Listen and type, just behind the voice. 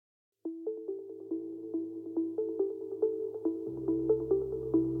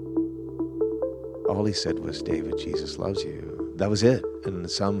all he said was, "David, Jesus loves you." That was it. And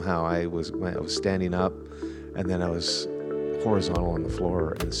somehow I was standing up, and then I was horizontal on the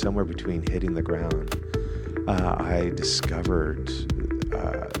floor, and somewhere between hitting the ground, I discovered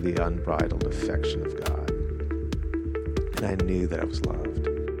the unbridled affection of God. And I knew that I was loved.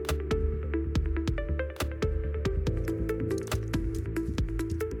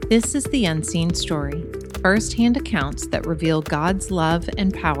 This is The Unseen Story, first-hand accounts that reveal God's love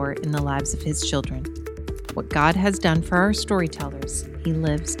and power in the lives of His children. What God has done for our storytellers, He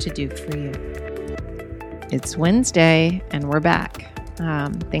lives to do for you. It's Wednesday, and we're back.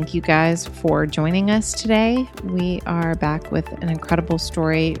 Thank you guys for joining us today. We are back with an incredible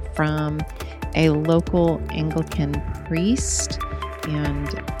story from a local Anglican priest,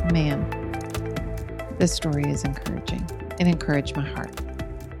 and man, this story is encouraging. It encouraged my heart.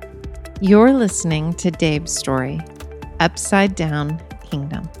 You're listening to Dave's story, Upside Down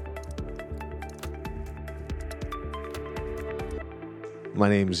Kingdom. My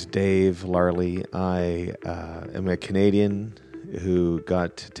name's Dave Larley. I am a Canadian who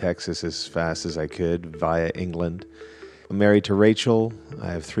got to Texas as fast as I could via England. I'm married to Rachel.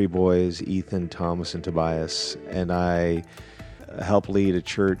 I have 3 boys, Ethan, Thomas, and Tobias, and I help lead a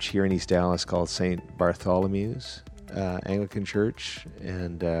church here in East Dallas called St. Bartholomew's Anglican Church,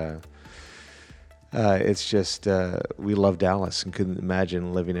 and it's just, we love Dallas and couldn't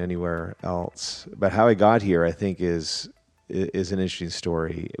imagine living anywhere else. But how I got here, I think, is an interesting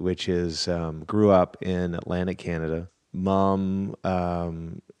story, which is grew up in Atlantic Canada. Mom,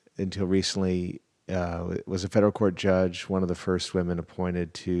 until recently, was a federal court judge, one of the first women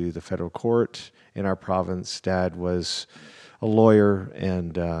appointed to the federal court in our province. Dad was a lawyer,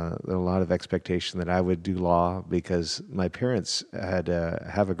 and there was a lot of expectation that I would do law because my parents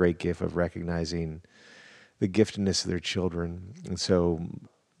have a great gift of recognizing the giftedness of their children. And so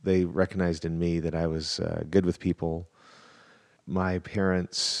they recognized in me that I was good with people. My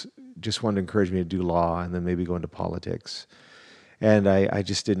parents just wanted to encourage me to do law and then maybe go into politics. And I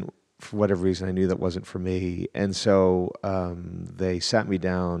just didn't, for whatever reason, I knew that wasn't for me. And so they sat me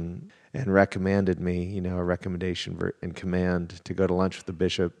down and recommended me, a recommendation in command to go to lunch with the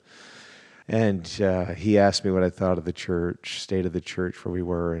bishop. And he asked me what I thought of the church, state of the church where we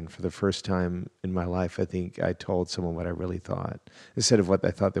were. And for the first time in my life, I think I told someone what I really thought instead of what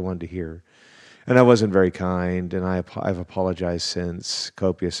I thought they wanted to hear. And I wasn't very kind, and I've apologized since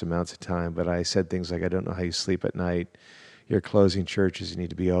copious amounts of time, but I said things like, I don't know how you sleep at night. You're closing churches, you need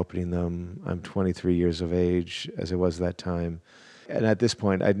to be opening them. I'm 23 years of age, as I was that time. And at this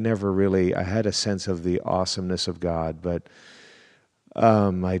point, I had a sense of the awesomeness of God, but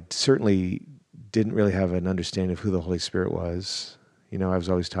I certainly didn't really have an understanding of who the Holy Spirit was. I was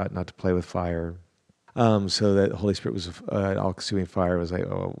always taught not to play with fire. So that the Holy Spirit was an all-consuming fire. Was like,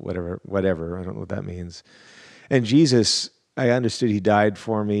 oh, whatever. I don't know what that means. And Jesus, I understood He died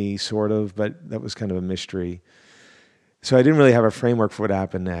for me, sort of, but that was kind of a mystery. So I didn't really have a framework for what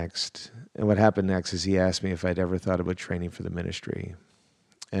happened next. And what happened next is He asked me if I'd ever thought about training for the ministry.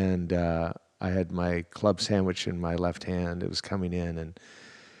 And I had my club sandwich in my left hand. It was coming in, and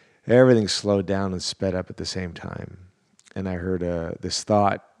everything slowed down and sped up at the same time. And I heard this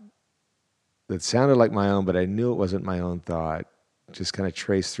thought that sounded like my own, but I knew it wasn't my own thought, just kind of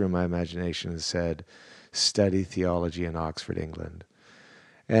traced through my imagination and said, study theology in Oxford, England.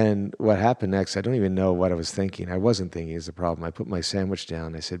 And what happened next, I don't even know what I was thinking. I wasn't thinking is the problem. I put my sandwich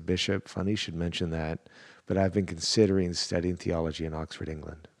down. I said, Bishop, funny you should mention that, but I've been considering studying theology in Oxford,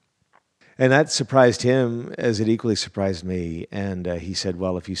 England. And that surprised him as it equally surprised me. And he said,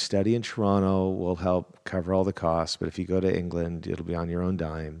 well, if you study in Toronto, we'll help cover all the costs, but if you go to England, it'll be on your own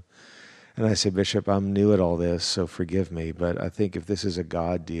dime. And I said, Bishop, I'm new at all this, so forgive me, but I think if this is a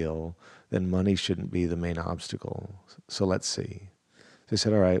God deal, then money shouldn't be the main obstacle. So let's see. So I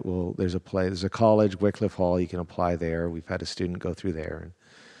said, all right, well, there's a college, Wycliffe Hall, you can apply there. We've had a student go through there.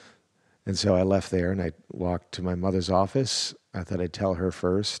 And so I left there and I walked to my mother's office. I thought I'd tell her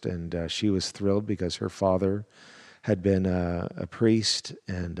first, and she was thrilled because her father had been a priest,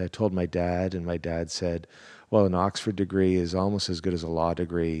 and I told my dad, and my dad said, well, an Oxford degree is almost as good as a law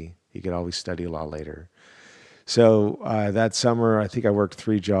degree. You could always study law later. So that summer, I think I worked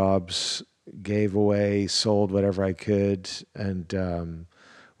 3 jobs, gave away, sold whatever I could, and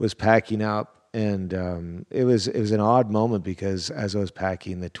was packing up. And it was an odd moment because as I was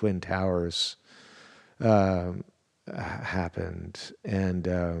packing, the Twin Towers happened, and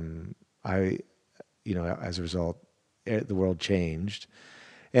as a result, the world changed.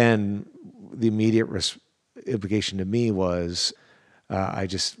 And the immediate implication to me was I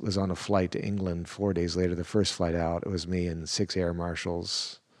just was on a flight to England 4 days later, the first flight out. It was me and 6 air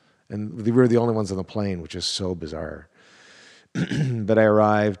marshals And we were the only ones on the plane, which is so bizarre. But I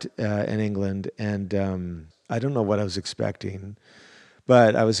arrived in England, and I don't know what I was expecting,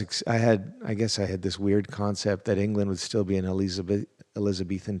 but I guess I had this weird concept that England would still be in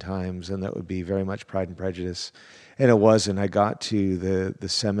Elizabethan times, and that would be very much Pride and Prejudice, and it wasn't. I got to the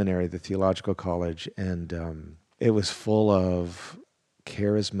seminary, the theological college, and it was full of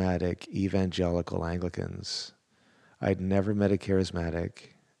charismatic evangelical Anglicans. I'd never met a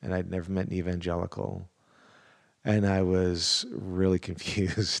charismatic, and I'd never met an evangelical. And I was really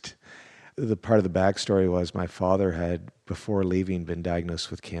confused. The part of the backstory was my father had, before leaving, been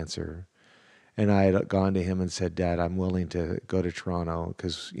diagnosed with cancer. And I had gone to him and said, Dad, I'm willing to go to Toronto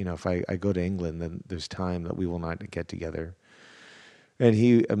because, if I go to England, then there's time that we will not get together. And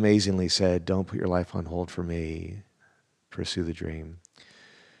he amazingly said, don't put your life on hold for me. Pursue the dream.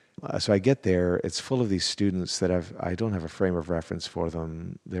 So I get there. It's full of these students that I don't have a frame of reference for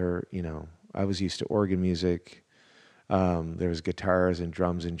them. They're, I was used to organ music. There was guitars and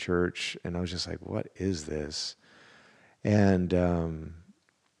drums in church, and I was just like, what is this? And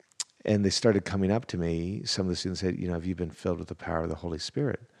they started coming up to me. Some of the students said, have you been filled with the power of the Holy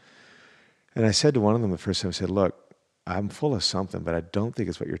Spirit? And I said to one of them the first time, I said, look, I'm full of something, but I don't think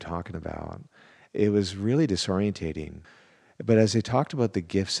it's what you're talking about. It was really disorientating. But as they talked about the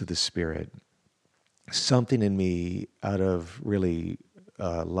gifts of the Spirit, something in me, out of really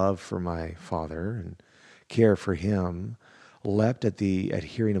love for my father and care for him, leapt at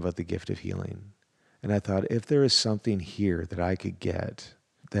hearing about the gift of healing. And I thought, if there is something here that I could get,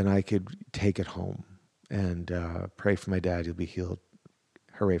 then I could take it home and pray for my dad. He'll be healed.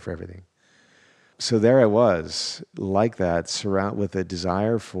 Hooray for everything. So there I was, like that, surrounded with a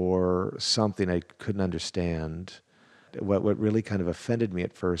desire for something I couldn't understand. What really kind of offended me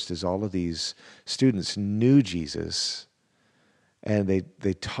at first is all of these students knew Jesus, and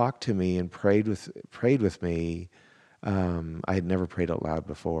they talked to me and prayed with me. I had never prayed out loud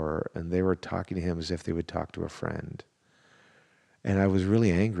before, and they were talking to him as if they would talk to a friend. And I was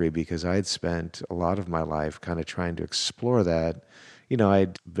really angry because I had spent a lot of my life kind of trying to explore that.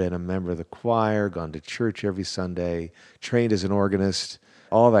 I'd been a member of the choir, gone to church every Sunday, trained as an organist,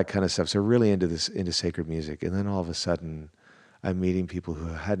 all that kind of stuff. So really into sacred music. And then all of a sudden, I'm meeting people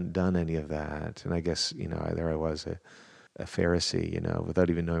who hadn't done any of that. And I guess, there I was, a Pharisee, without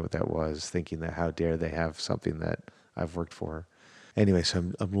even knowing what that was, thinking that how dare they have something that I've worked for. Anyway,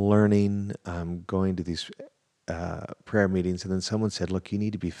 so I'm learning, I'm going to these prayer meetings, and then someone said, look, you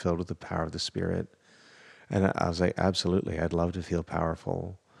need to be filled with the power of the Spirit. And I was like, absolutely, I'd love to feel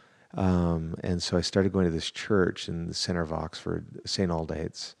powerful. And so I started going to this church in the center of Oxford, St.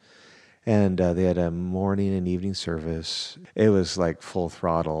 Aldate's. And they had a morning and evening service. It was like full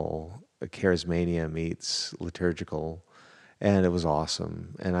throttle, charismania meets liturgical. And it was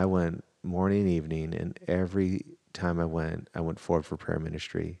awesome. And I went morning and evening, and every time I went forward for prayer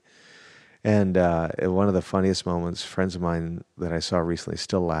ministry. And one of the funniest moments, friends of mine that I saw recently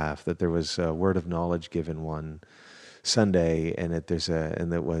still laugh, that there was a word of knowledge given one Sunday, and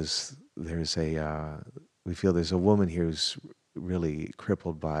we feel there's a woman here who's really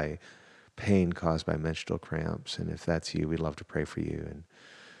crippled by pain caused by menstrual cramps, and if that's you, we'd love to pray for you. And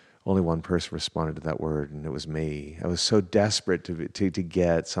only one person responded to that word, and it was me. I was so desperate to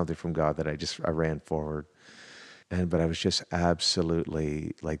get something from God that I ran forward. But I was just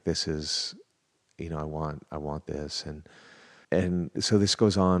absolutely like, this is, I want this. And so this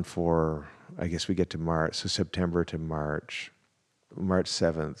goes on for, I guess we get to March, so September to March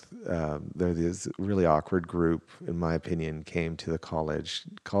 7th, there this really awkward group, in my opinion, came to the college,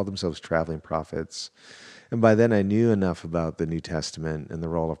 called themselves Traveling Prophets. And by then I knew enough about the New Testament and the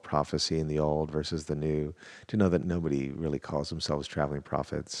role of prophecy in the Old versus the New to know that nobody really calls themselves Traveling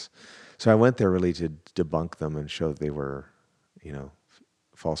Prophets. So I went there really to debunk them and show that they were,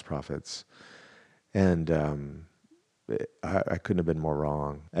 false prophets. And I couldn't have been more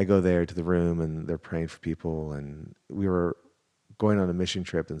wrong. I go there to the room, and they're praying for people, and we were going on a mission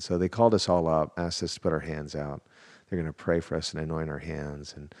trip, and so they called us all up, asked us to put our hands out. They're going to pray for us and anoint our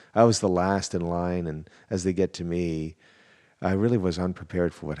hands. And I was the last in line, and as they get to me, I really was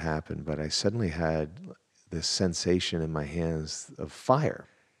unprepared for what happened, but I suddenly had this sensation in my hands of fire.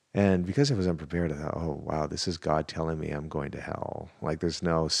 And because I was unprepared, I thought, oh, wow, this is God telling me I'm going to hell. Like, there's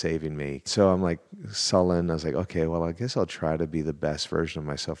no saving me. So I'm like sullen. I was like, okay, well, I guess I'll try to be the best version of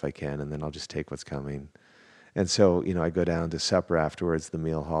myself I can, and then I'll just take what's coming. And so, I go down to supper afterwards, the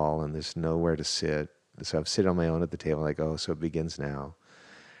meal hall, and there's nowhere to sit. So I'm sitting on my own at the table, like, oh, so it begins now.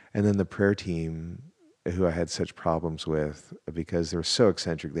 And then the prayer team, who I had such problems with because they were so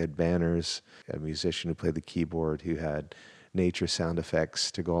eccentric. They had banners, a musician who played the keyboard who had nature sound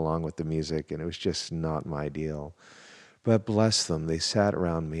effects to go along with the music, and it was just not my deal. But bless them, they sat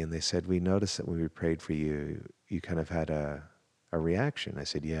around me and they said, we noticed that when we prayed for you, you kind of had a reaction. I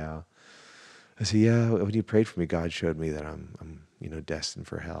said, yeah. I said, yeah, when you prayed for me, God showed me that I'm destined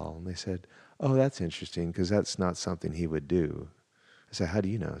for hell. And they said, oh, that's interesting, because that's not something he would do. I said, how do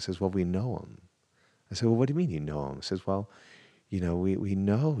you know? He says, well, we know him. I said, well, what do you mean you know him? He says, well, we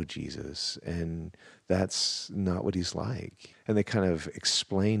know Jesus, and that's not what he's like. And they kind of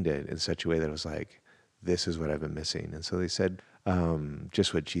explained it in such a way that it was like, this is what I've been missing. And so they said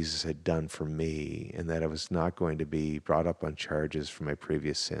just what Jesus had done for me, and that I was not going to be brought up on charges for my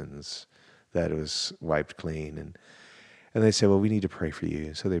previous sins, that it was wiped clean. And they said, well, we need to pray for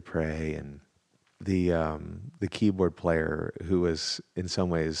you. So they pray, and the keyboard player, who was in some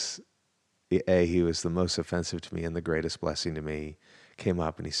ways, he was the most offensive to me and the greatest blessing to me, came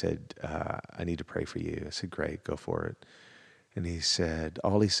up and he said, I need to pray for you. I said, great, go for it. And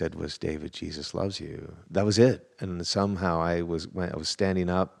all he said was, David, Jesus loves you. That was it. And somehow I was standing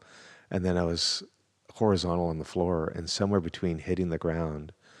up, and then I was horizontal on the floor, and somewhere between hitting the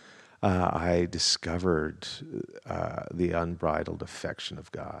ground, I discovered the unbridled affection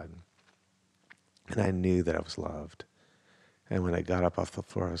of God. And I knew that I was loved. And when I got up off the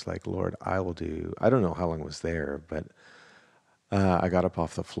floor, I was like, Lord, I don't know how long I was there, but I got up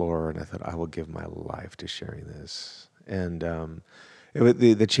off the floor and I thought, I will give my life to sharing this. And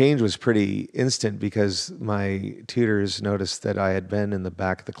the change was pretty instant, because my tutors noticed that I had been in the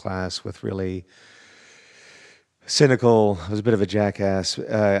back of the class with really cynical, I was a bit of a jackass,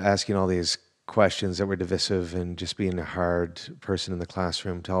 asking all these questions that were divisive and just being a hard person in the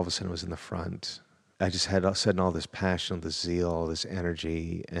classroom, to all of a sudden I was in the front. I just had all this passion, this zeal, this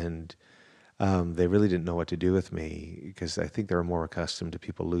energy, and they really didn't know what to do with me, because I think they were more accustomed to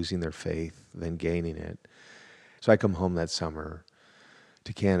people losing their faith than gaining it. So I come home that summer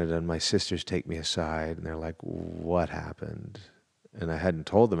to Canada, and my sisters take me aside, and they're like, what happened? And I hadn't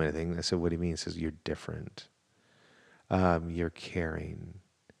told them anything. I said, what do you mean? He says, you're different. You're caring.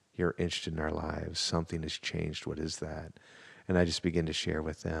 You're interested in our lives. Something has changed. What is that? And I just begin to share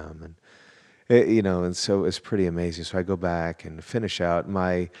with them. And so it's pretty amazing. So I go back and finish out.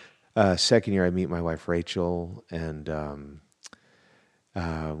 My second year, I meet my wife, Rachel, and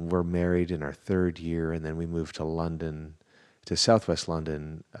we're married in our third year. And then we moved to London, to Southwest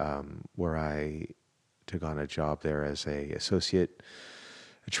London, where I took on a job there as a associate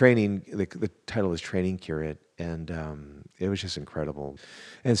training. The title was training curate, and it was just incredible.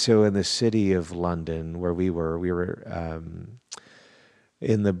 And so in the city of London, where we were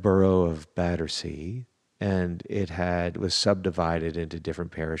in the borough of Battersea, and it was subdivided into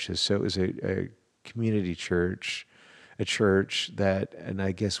different parishes. So it was a community church, a church that, and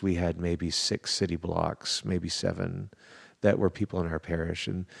I guess we had maybe 6 city blocks, maybe 7, that were people in our parish.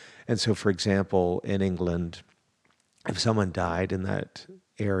 And so, for example, in England, if someone died in that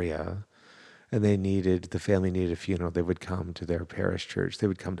area and the family needed a funeral, they would come to their parish church. They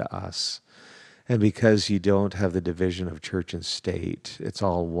would come to us. And because you don't have the division of church and state, it's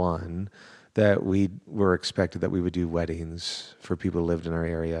all one, that we were expected that we would do weddings for people who lived in our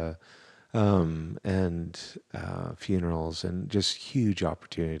area, and funerals, and just huge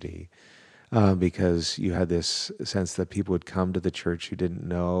opportunity, because you had this sense that people would come to the church who didn't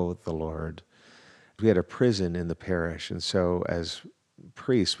know the Lord. We had a prison in the parish, and so as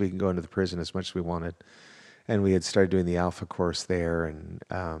priests, we can go into the prison as much as we wanted. And we had started doing the Alpha course there, and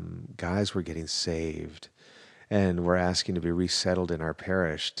guys were getting saved, and were asking to be resettled in our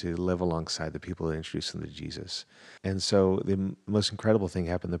parish to live alongside the people that introduced them to Jesus. And so the most incredible thing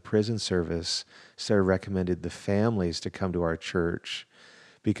happened. The prison service recommended the families to come to our church,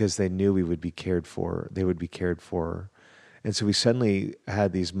 because they knew we would be cared for. They would be cared for. And so we suddenly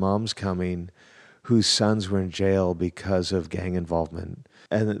had these moms coming whose sons were in jail because of gang involvement.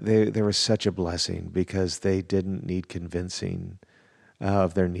 And they were such a blessing, because they didn't need convincing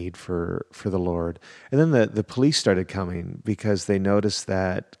of their need for the Lord. And then the police started coming, because they noticed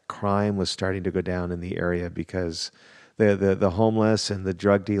that crime was starting to go down in the area, because the homeless and the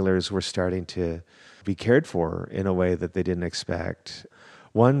drug dealers were starting to be cared for in a way that they didn't expect.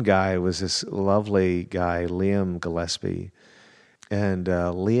 One guy was this lovely guy, Liam Gillespie, and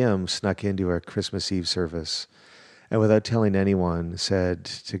Liam snuck into our Christmas Eve service, and without telling anyone, said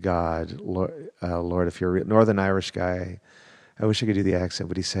to God, Lord, if you're a Northern Irish guy, I wish I could do the accent,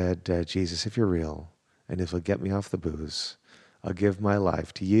 but he said, Jesus, if you're real, and if you'll get me off the booze, I'll give my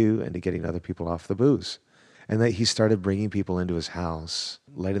life to you and to getting other people off the booze. And that he started bringing people into his house,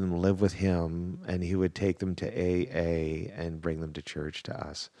 letting them live with him, and he would take them to AA and bring them to church, to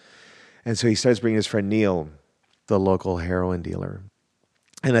us. And so he starts bringing his friend Neil. the local heroin dealer.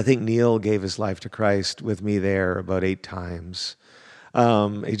 And I think Neil gave his life to Christ with me there about 8 times.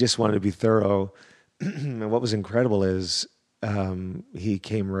 He just wanted to be thorough. And what was incredible is he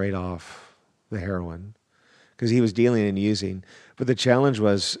came right off the heroin because he was dealing and using. But the challenge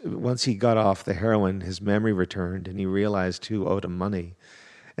was once he got off the heroin, his memory returned and he realized who owed him money.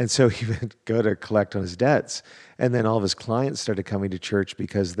 And so he would go to collect on his debts. And then all of his clients started coming to church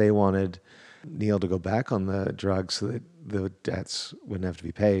because they wanted Neil to go back on the drugs so that the debts wouldn't have to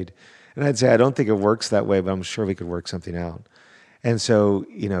be paid. And I'd say, I don't think it works that way, but I'm sure we could work something out. And so,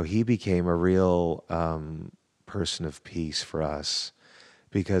 he became a real person of peace for us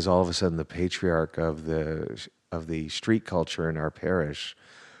because all of a sudden the patriarch of the street culture in our parish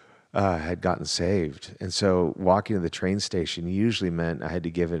had gotten saved. And so walking to the train station usually meant I had to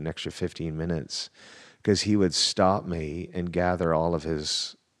give it an extra 15 minutes because he would stop me and gather all of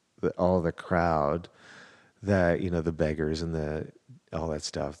the crowd, that, the beggars and all that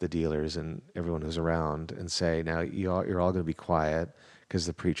stuff, the dealers and everyone who's around, and say, now you're all going to be quiet because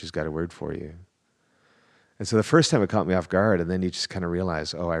the preacher's got a word for you. And so the first time it caught me off guard, and then you just kind of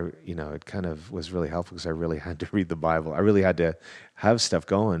realize, it kind of was really helpful because I really had to read the Bible. I really had to have stuff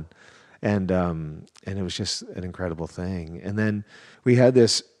going. And it was just an incredible thing. And then we had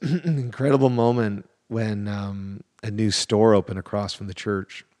this incredible moment when a new store opened across from the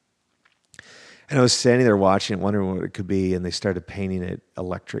church. And I was standing there watching it, wondering what it could be, and they started painting it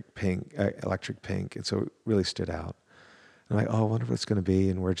electric pink, and so it really stood out. And I'm like, I wonder what it's going to be,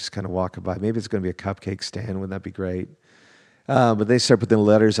 and we're just kind of walking by. Maybe it's going to be a cupcake stand. Wouldn't that be great? But they start putting the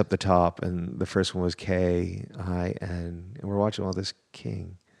letters up the top, and the first one was K-I-N, and we're watching all this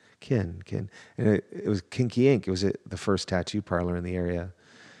kin, and it was Kinky Ink. It was the first tattoo parlor in the area,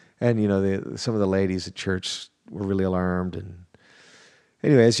 and some of the ladies at church were really alarmed. And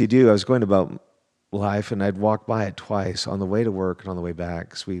anyway, as you do, I was going about life, and I'd walk by it twice on the way to work and on the way back.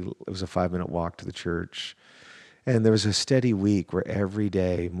 Because it was a 5-minute walk to the church, and there was a steady week where every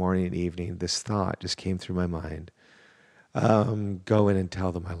day, morning and evening, this thought just came through my mind: go in and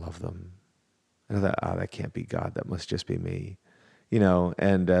tell them I love them. And I thought, that can't be God. That must just be me,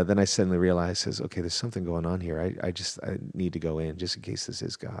 And then I suddenly realized, okay, there's something going on here. I need to go in just in case this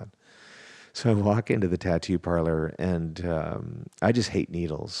is God. So I walk into the tattoo parlor, and I just hate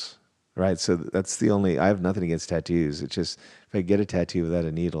needles. Right, so that's I have nothing against tattoos. It's just if I get a tattoo without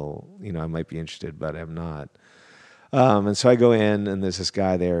a needle, I might be interested, but I'm not. And so I go in, and there's this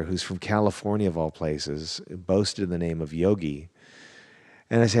guy there who's from California, of all places, boasted in the name of Yogi.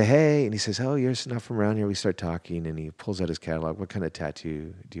 And I say, hey, and he says, oh, you're not from around here. We start talking, and he pulls out his catalog. What kind of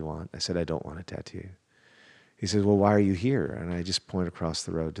tattoo do you want? I said, I don't want a tattoo. He says, well, why are you here? And I just point across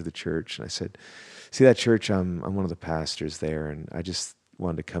the road to the church, and I said, see that church? I'm one of the pastors there, and I just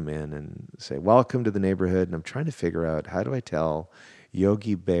wanted to come in and say, welcome to the neighborhood. And I'm trying to figure out, how do I tell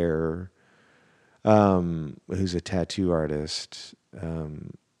Yogi Bear, who's a tattoo artist,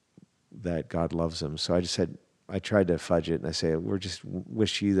 that God loves him? So I tried to fudge it, and I say, we just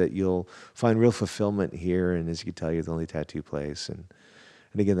wish you that you'll find real fulfillment here. And as you can tell, you're the only tattoo place. And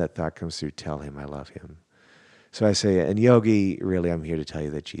again, that thought comes through, tell him I love him. So I say, and Yogi, really, I'm here to tell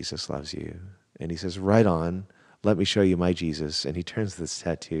you that Jesus loves you. And he says, right on. Let me show you my Jesus. And he turns this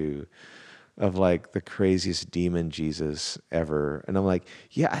tattoo of like the craziest demon Jesus ever. And I'm like,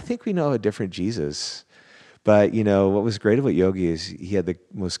 yeah, I think we know a different Jesus. But, what was great about Yogi is he had the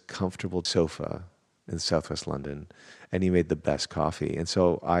most comfortable sofa in Southwest London, and he made the best coffee. And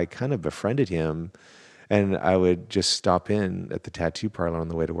so I kind of befriended him, and I would just stop in at the tattoo parlor on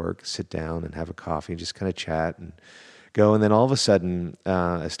the way to work, sit down and have a coffee and just kind of chat and go. And then all of a sudden,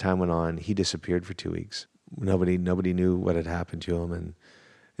 as time went on, he disappeared for 2 weeks. Nobody knew what had happened to him. And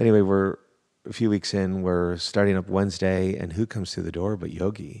anyway, we're a few weeks in, we're starting up Wednesday, and who comes through the door but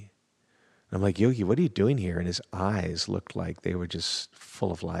Yogi? And I'm like, Yogi, what are you doing here? And his eyes looked like they were just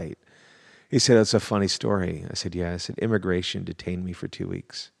full of light. He said, it's a funny story. I said, yeah. I said, immigration detained me for 2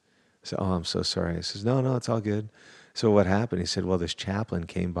 weeks. I said, oh, I'm so sorry. I says, no, it's all good. So what happened? He said, well, this chaplain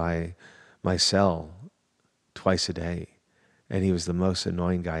came by my cell twice a day, and he was the most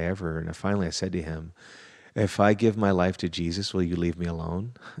annoying guy ever. And finally I said to him, if I give my life to Jesus, will you leave me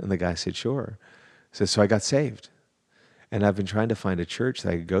alone? And the guy said, sure. So I got saved. And I've been trying to find a church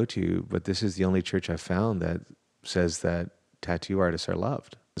that I could go to, but this is the only church I've found that says that tattoo artists are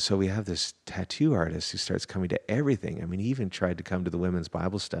loved. So we have this tattoo artist who starts coming to everything. I mean, he even tried to come to the women's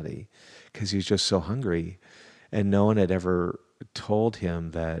Bible study because he was just so hungry. And no one had ever told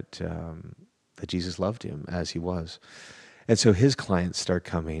him that Jesus loved him as he was. And so his clients start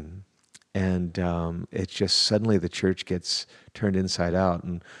coming. And it's just suddenly the church gets turned inside out,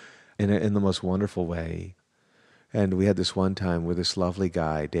 and in the most wonderful way. And we had this one time with this lovely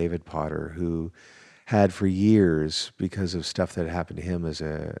guy, David Potter, who had for years, because of stuff that happened to him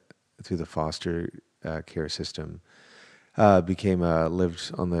through the foster care system,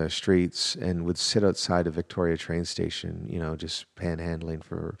 lived on the streets and would sit outside of Victoria train station, just panhandling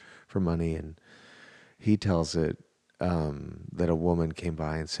for money. And he tells it that a woman came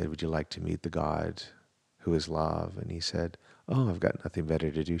by and said, "Would you like to meet the God who is love?" And he said, "Oh, I've got nothing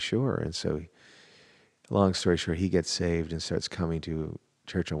better to do, sure." And so, long story short, he gets saved and starts coming to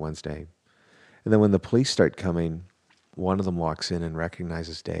church on Wednesday. And then when the police start coming, one of them walks in and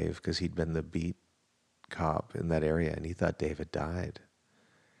recognizes Dave because he'd been the beat cop in that area, and he thought David died.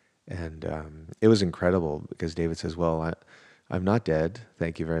 And it was incredible because David says, "Well, I'm not dead,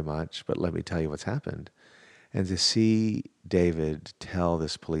 thank you very much, but let me tell you what's happened." And to see David tell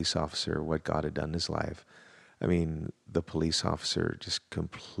this police officer what God had done in his life, I mean, the police officer just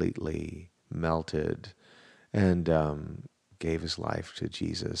completely melted and gave his life to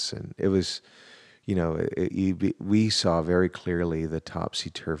Jesus. And it was, we saw very clearly the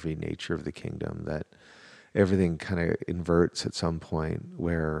topsy-turvy nature of the kingdom, that everything kind of inverts at some point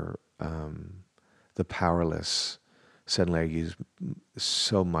where the powerless suddenly are used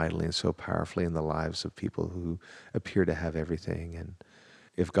so mightily and so powerfully in the lives of people who appear to have everything. And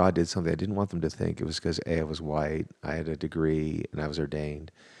if God did something, I didn't want them to think it was because I was white, I had a degree, and I was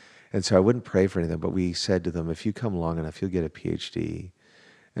ordained. And so I wouldn't pray for anything, but we said to them, if you come long enough, you'll get a PhD.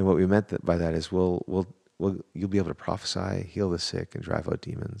 And what we meant by that is you'll be able to prophesy, heal the sick, and drive out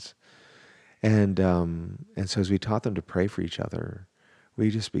demons. And so as we taught them to pray for each other, we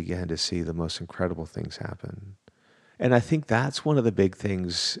just began to see the most incredible things happen. And I think that's one of the big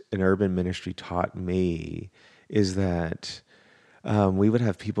things an urban ministry taught me, is that we would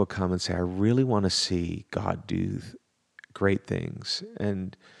have people come and say, "I really want to see God do great things."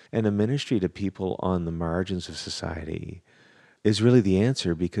 And a ministry to people on the margins of society is really the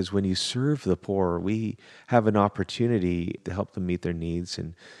answer, because when you serve the poor, we have an opportunity to help them meet their needs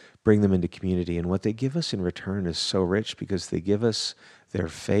and bring them into community. And what they give us in return is so rich, because they give us their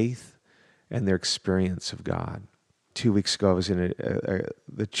faith and their experience of God. 2 weeks ago, I was in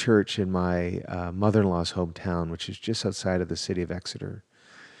the church in my mother-in-law's hometown, which is just outside of the city of Exeter.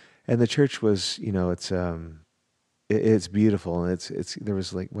 And the church was, it's beautiful, and there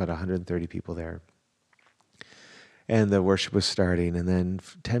was 130 people there. And the worship was starting, and then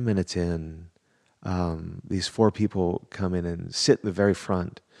 10 minutes in, these 4 people come in and sit in the very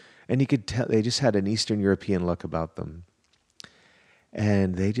front. And you could tell they just had an Eastern European look about them.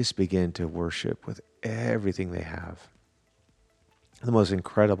 And they just begin to worship with everything they have. The most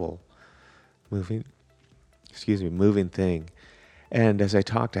incredible, moving thing. And as I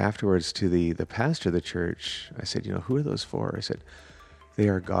talked afterwards to the pastor of the church, I said, "Who are those for?" I said, "They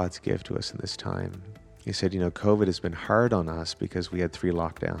are God's gift to us in this time." He said, "COVID has been hard on us because we had 3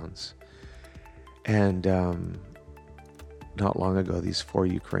 lockdowns. And not long ago, these 4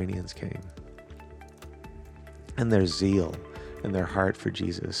 Ukrainians came. And their zeal and their heart for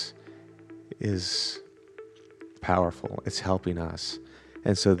Jesus is powerful. It's helping us.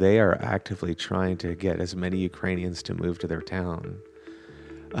 And so they are actively trying to get as many Ukrainians to move to their town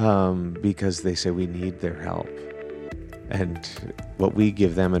because they say we need their help. And what we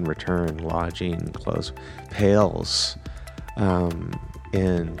give them in return, lodging, clothes, pales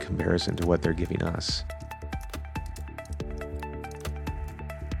in comparison to what they're giving us."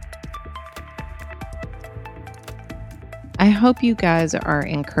 I hope you guys are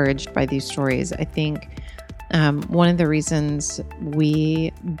encouraged by these stories. I think one of the reasons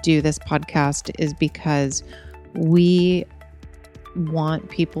we do this podcast is because we want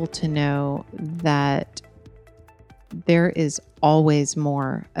people to know that there is always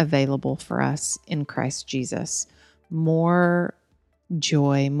more available for us in Christ Jesus. More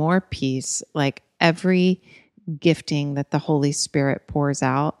joy, more peace, like every gifting that the Holy Spirit pours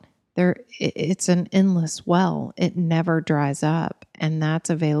out. It's an endless well. It never dries up, and that's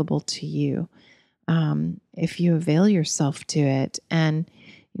available to you if you avail yourself to it. And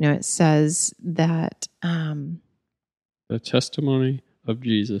it says that the testimony of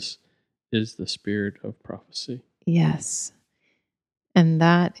Jesus is the spirit of prophecy. Yes, and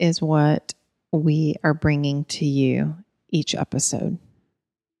that is what we are bringing to you each episode.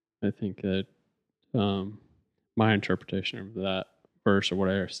 I think that my interpretation of that verse, or what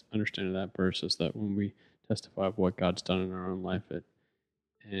I understand of that verse, is that when we testify of what God's done in our own life,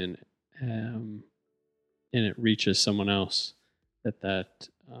 and it reaches someone else, that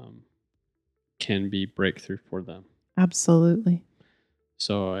can be breakthrough for them. Absolutely.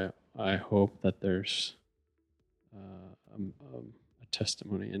 So I hope that there's a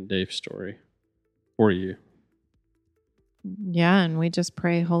testimony in Dave's story for you Yeah, and we just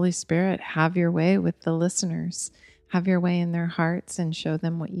pray, Holy Spirit, have your way with the listeners. Have your way in their hearts and show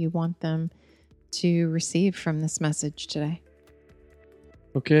them what you want them to receive from this message today.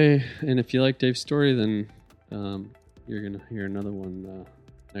 Okay, and if you like Dave's story, then you're going to hear another one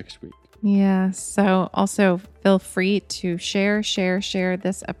next week. Yeah, so also feel free to share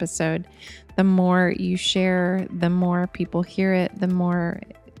this episode. The more you share, the more people hear it, the more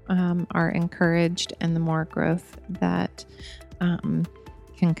are encouraged, and the more growth that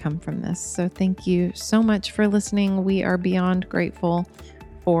can come from this. So thank you so much for listening. We are beyond grateful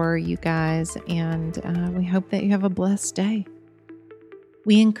for you guys, and we hope that you have a blessed day.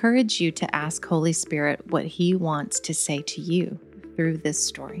 We encourage you to ask Holy Spirit what He wants to say to you through this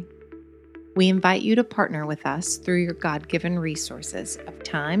story. We invite you to partner with us through your God-given resources of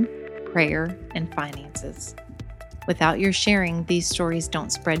time, prayer, and finances. Without your sharing, these stories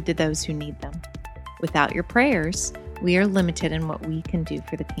don't spread to those who need them. Without your prayers, we are limited in what we can do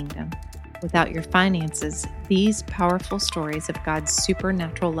for the kingdom. Without your finances, these powerful stories of God's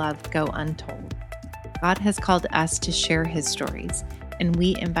supernatural love go untold. God has called us to share His stories, and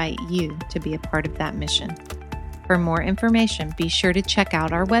we invite you to be a part of that mission. For more information, be sure to check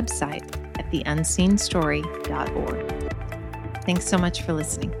out our website at theunseenstory.org. Thanks so much for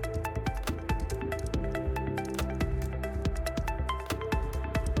listening.